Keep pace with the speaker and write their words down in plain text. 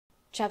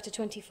Chapter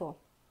 24.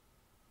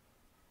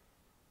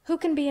 Who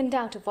can be in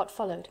doubt of what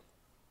followed?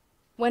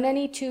 When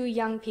any two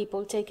young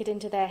people take it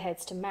into their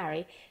heads to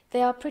marry,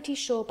 they are pretty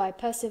sure by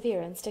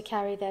perseverance to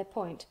carry their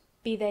point,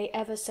 be they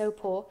ever so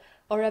poor,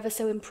 or ever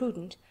so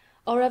imprudent,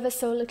 or ever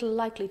so little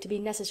likely to be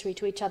necessary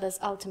to each other's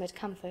ultimate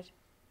comfort.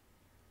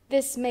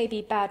 This may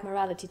be bad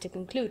morality to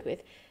conclude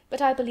with,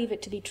 but I believe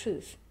it to be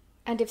truth,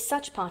 and if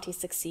such parties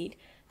succeed,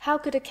 how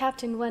could a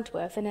Captain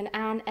Wentworth and an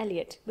Anne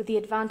Elliot, with the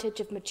advantage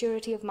of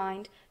maturity of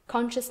mind,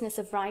 consciousness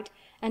of right,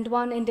 and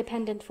one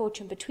independent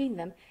fortune between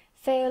them,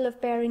 fail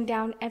of bearing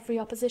down every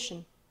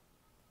opposition?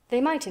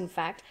 They might, in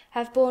fact,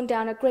 have borne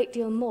down a great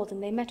deal more than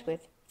they met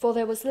with, for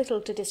there was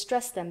little to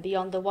distress them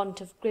beyond the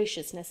want of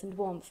graciousness and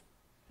warmth.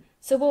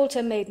 Sir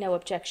Walter made no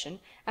objection,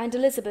 and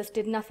Elizabeth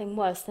did nothing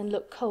worse than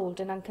look cold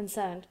and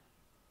unconcerned.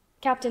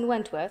 Captain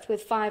Wentworth,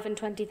 with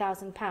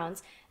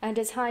 £25,000, and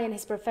as high in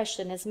his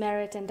profession as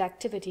merit and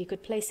activity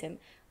could place him,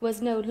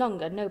 was no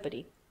longer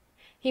nobody.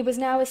 He was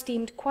now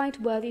esteemed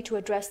quite worthy to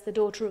address the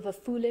daughter of a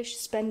foolish,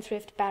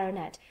 spendthrift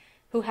baronet,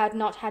 who had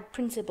not had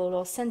principle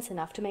or sense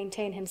enough to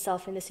maintain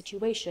himself in the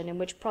situation in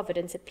which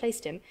Providence had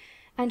placed him,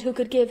 and who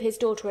could give his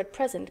daughter at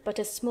present but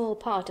a small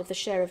part of the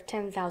share of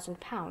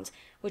 £10,000,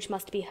 which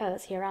must be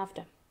hers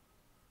hereafter.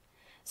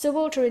 Sir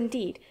Walter,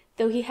 indeed,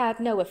 though he had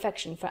no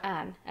affection for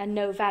Anne, and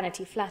no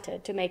vanity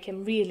flattered to make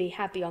him really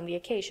happy on the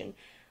occasion,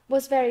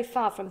 was very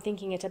far from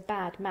thinking it a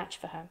bad match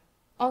for her.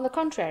 On the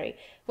contrary,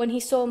 when he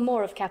saw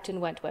more of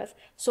Captain Wentworth,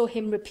 saw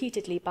him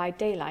repeatedly by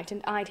daylight,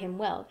 and eyed him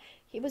well,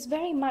 he was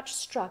very much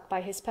struck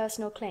by his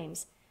personal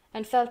claims,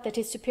 and felt that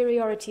his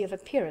superiority of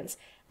appearance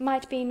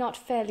might be not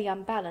fairly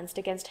unbalanced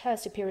against her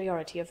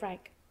superiority of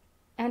rank.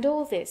 And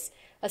all this,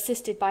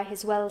 assisted by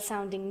his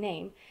well-sounding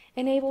name,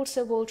 enabled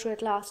Sir Walter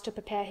at last to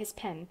prepare his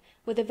pen,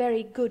 with a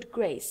very good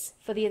grace,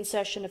 for the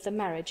insertion of the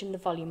marriage in the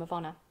volume of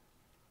honour.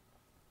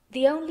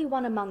 The only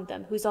one among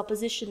them whose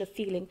opposition of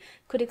feeling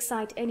could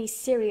excite any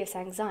serious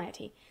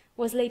anxiety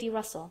was Lady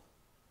Russell.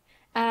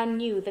 Anne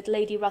knew that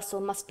Lady Russell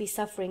must be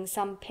suffering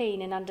some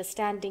pain in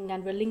understanding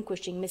and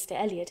relinquishing Mr.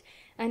 Elliot,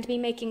 and be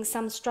making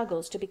some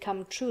struggles to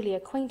become truly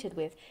acquainted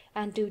with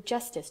and do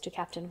justice to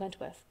Captain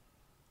Wentworth.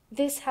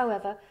 This,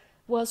 however,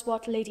 was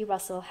what Lady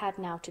Russell had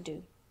now to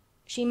do.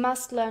 She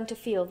must learn to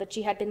feel that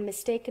she had been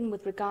mistaken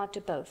with regard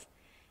to both,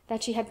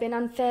 that she had been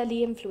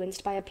unfairly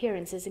influenced by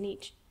appearances in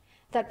each,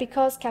 that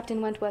because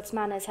Captain Wentworth's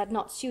manners had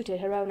not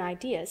suited her own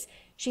ideas,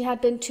 she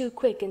had been too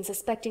quick in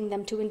suspecting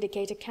them to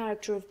indicate a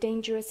character of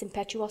dangerous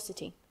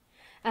impetuosity,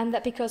 and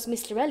that because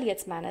Mr.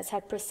 Elliot's manners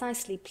had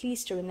precisely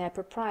pleased her in their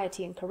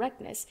propriety and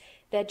correctness,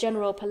 their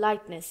general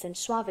politeness and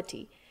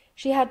suavity,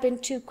 she had been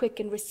too quick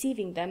in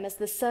receiving them as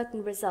the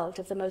certain result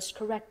of the most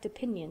correct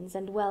opinions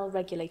and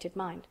well-regulated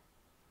mind.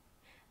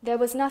 There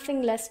was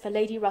nothing less for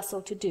Lady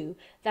Russell to do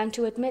than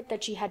to admit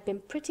that she had been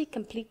pretty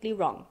completely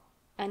wrong,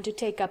 and to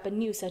take up a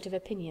new set of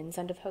opinions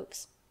and of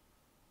hopes.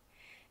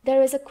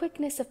 There is a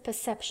quickness of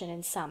perception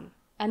in some,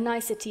 a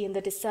nicety in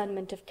the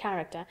discernment of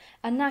character,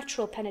 a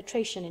natural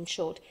penetration, in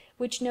short,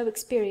 which no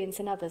experience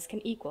in others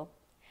can equal,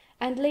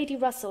 and Lady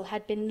Russell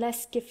had been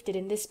less gifted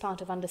in this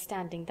part of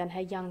understanding than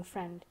her young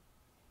friend.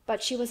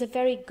 But she was a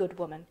very good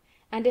woman,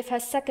 and if her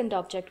second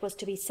object was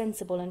to be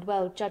sensible and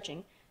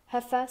well-judging,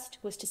 her first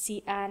was to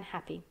see Anne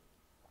happy.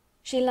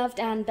 She loved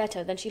Anne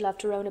better than she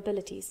loved her own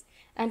abilities,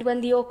 and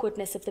when the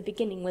awkwardness of the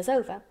beginning was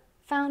over,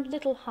 found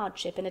little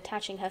hardship in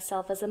attaching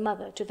herself as a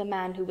mother to the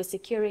man who was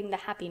securing the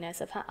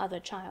happiness of her other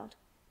child.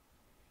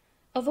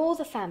 Of all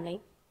the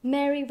family,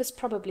 Mary was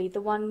probably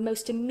the one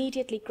most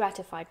immediately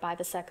gratified by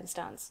the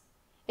circumstance.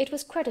 It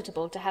was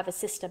creditable to have a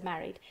sister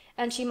married,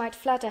 and she might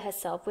flatter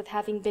herself with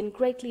having been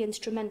greatly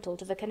instrumental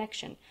to the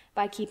connection,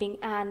 by keeping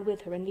Anne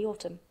with her in the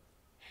autumn.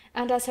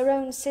 And as her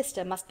own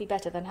sister must be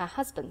better than her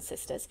husband's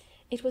sisters,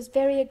 it was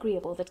very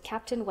agreeable that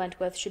Captain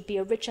Wentworth should be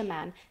a richer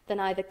man than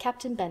either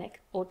Captain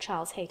Benwick or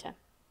Charles Hayter.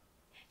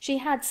 She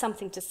had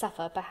something to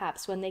suffer,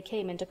 perhaps, when they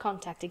came into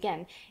contact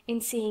again,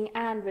 in seeing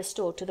Anne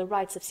restored to the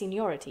rights of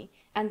seniority,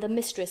 and the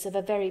mistress of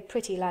a very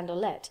pretty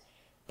landolette,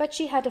 but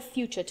she had a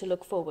future to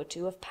look forward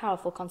to of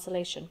powerful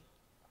consolation.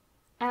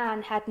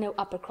 Anne had no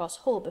Uppercross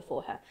Hall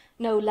before her,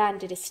 no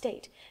landed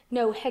estate,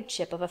 no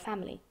headship of a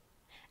family,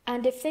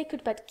 and if they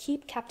could but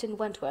keep Captain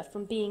Wentworth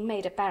from being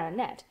made a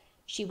baronet,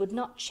 she would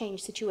not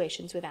change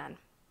situations with Anne.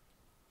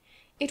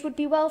 It would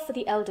be well for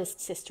the eldest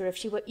sister if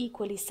she were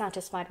equally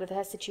satisfied with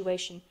her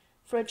situation,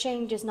 for a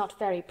change is not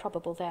very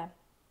probable there.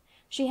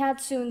 She had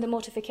soon the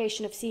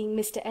mortification of seeing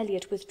Mr.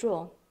 Elliot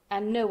withdraw,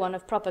 and no one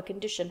of proper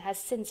condition has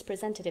since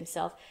presented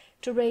himself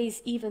to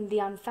raise even the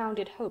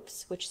unfounded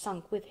hopes which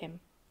sunk with him.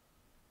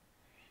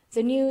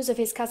 The news of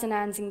his cousin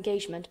Anne's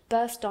engagement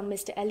burst on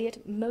Mr.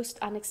 Elliot most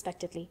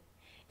unexpectedly.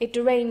 It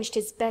deranged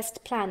his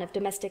best plan of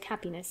domestic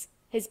happiness,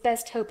 his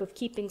best hope of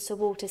keeping Sir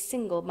Walter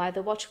single by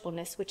the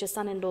watchfulness which a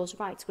son-in-law's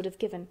rights would have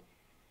given.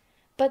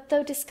 But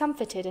though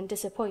discomfited and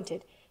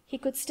disappointed, he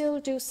could still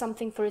do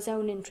something for his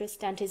own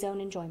interest and his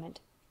own enjoyment.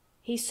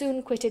 He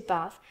soon quitted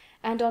Bath,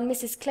 and on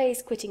Mrs.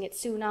 Clay's quitting it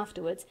soon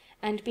afterwards,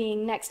 and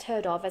being next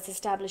heard of as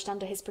established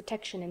under his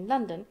protection in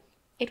London,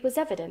 it was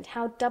evident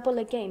how double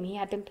a game he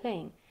had been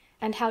playing,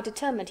 and how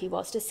determined he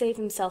was to save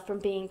himself from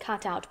being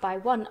cut out by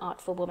one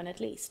artful woman at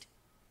least.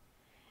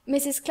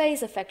 Mrs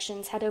Clay's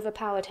affections had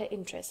overpowered her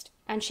interest,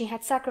 and she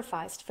had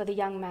sacrificed, for the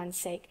young man's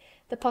sake,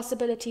 the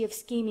possibility of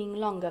scheming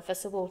longer for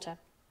Sir Walter.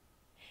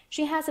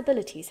 She has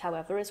abilities,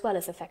 however, as well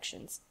as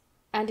affections,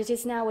 and it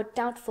is now a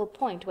doubtful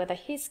point whether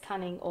his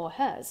cunning or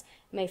hers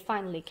may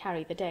finally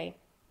carry the day,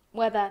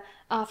 whether,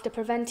 after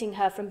preventing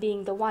her from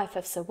being the wife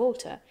of Sir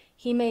Walter,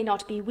 he may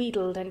not be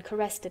wheedled and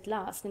caressed at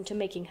last into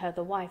making her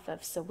the wife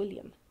of Sir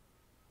William.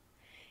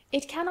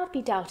 It cannot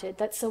be doubted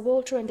that Sir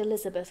Walter and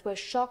Elizabeth were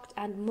shocked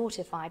and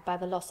mortified by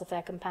the loss of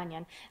their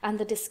companion, and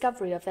the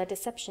discovery of their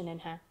deception in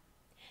her.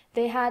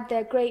 They had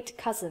their great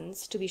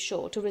cousins, to be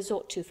sure, to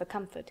resort to for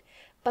comfort,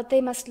 but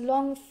they must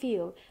long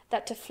feel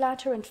that to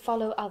flatter and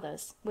follow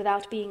others,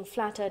 without being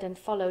flattered and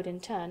followed in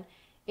turn,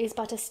 is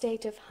but a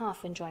state of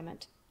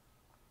half-enjoyment.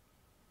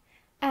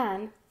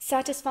 Anne,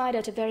 satisfied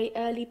at a very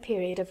early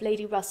period of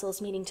Lady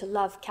Russell's meaning to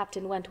love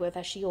Captain Wentworth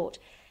as she ought,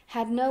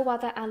 had no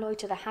other alloy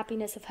to the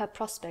happiness of her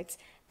prospects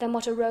than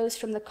what arose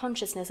from the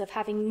consciousness of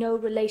having no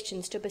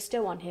relations to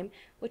bestow on him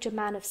which a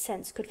man of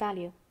sense could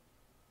value.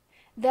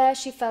 There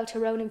she felt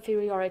her own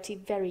inferiority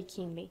very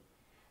keenly.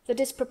 The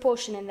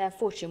disproportion in their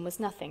fortune was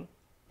nothing.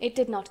 It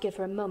did not give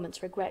her a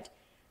moment's regret.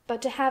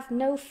 But to have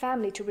no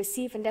family to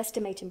receive and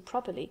estimate him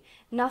properly,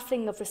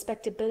 nothing of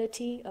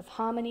respectability, of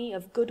harmony,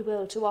 of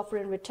goodwill to offer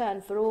in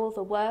return for all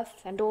the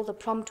worth and all the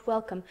prompt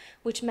welcome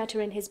which met her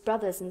in his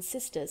brothers and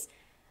sisters,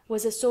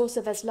 was a source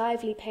of as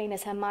lively pain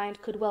as her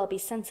mind could well be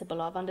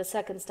sensible of under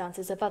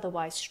circumstances of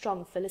otherwise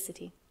strong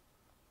felicity.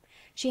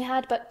 She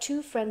had but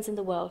two friends in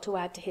the world to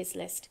add to his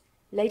list,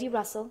 Lady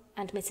Russell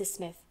and Mrs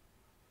Smith.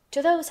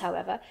 To those,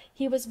 however,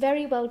 he was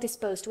very well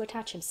disposed to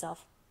attach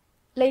himself.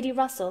 Lady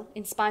Russell,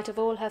 in spite of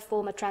all her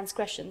former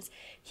transgressions,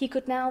 he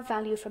could now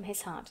value from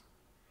his heart.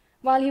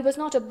 While he was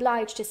not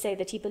obliged to say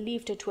that he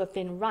believed her to have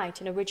been right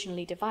in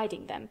originally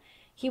dividing them,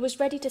 he was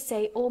ready to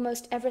say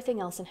almost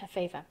everything else in her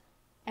favour.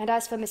 And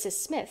as for Mrs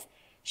Smith,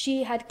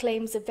 she had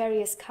claims of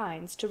various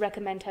kinds to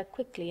recommend her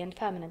quickly and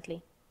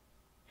permanently.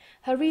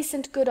 Her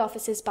recent good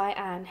offices by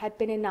Anne had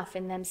been enough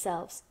in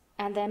themselves,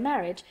 and their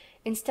marriage,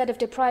 instead of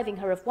depriving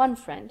her of one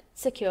friend,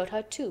 secured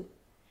her two.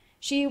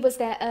 She was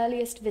their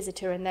earliest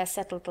visitor in their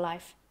settled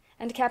life,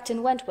 and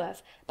Captain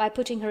Wentworth, by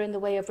putting her in the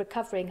way of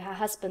recovering her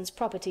husband's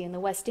property in the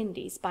West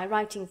Indies, by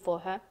writing for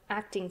her,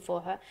 acting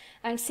for her,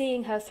 and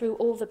seeing her through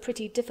all the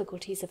pretty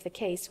difficulties of the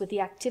case with the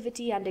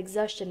activity and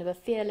exertion of a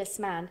fearless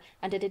man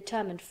and a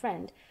determined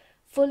friend,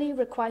 fully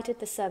requited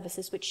the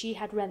services which she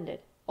had rendered,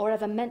 or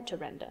ever meant to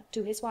render,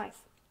 to his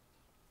wife.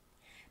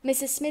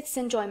 Mrs Smith's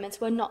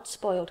enjoyments were not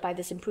spoiled by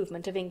this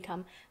improvement of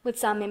income, with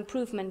some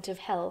improvement of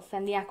health,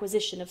 and the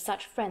acquisition of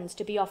such friends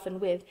to be often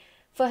with,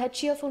 for her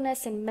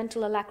cheerfulness and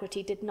mental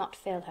alacrity did not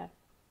fail her.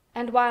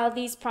 And while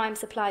these prime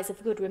supplies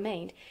of good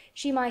remained,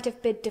 she might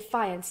have bid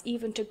defiance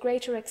even to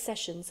greater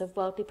accessions of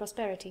worldly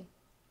prosperity.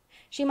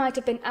 She might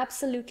have been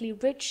absolutely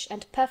rich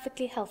and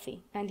perfectly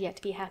healthy, and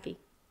yet be happy.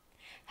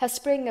 Her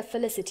spring of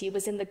felicity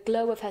was in the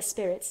glow of her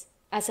spirits,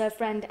 as her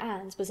friend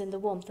Anne's was in the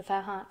warmth of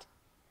her heart.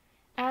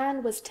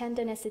 Anne was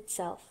tenderness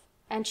itself,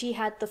 and she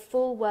had the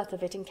full worth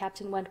of it in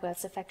Captain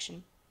Wentworth's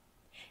affection.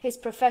 His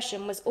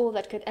profession was all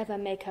that could ever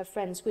make her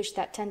friends wish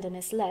that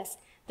tenderness less,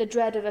 the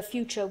dread of a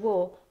future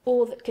war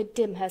all that could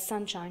dim her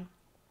sunshine.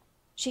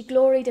 She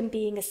gloried in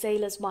being a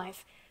sailor's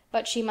wife,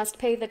 but she must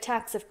pay the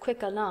tax of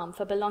quick alarm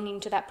for belonging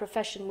to that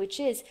profession which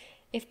is,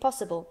 if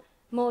possible,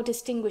 more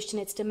distinguished in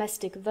its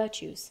domestic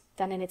virtues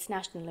than in its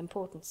national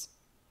importance.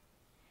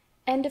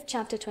 End of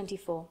Chapter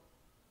 24.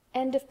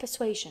 End of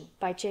Persuasion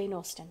by Jane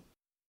Austen.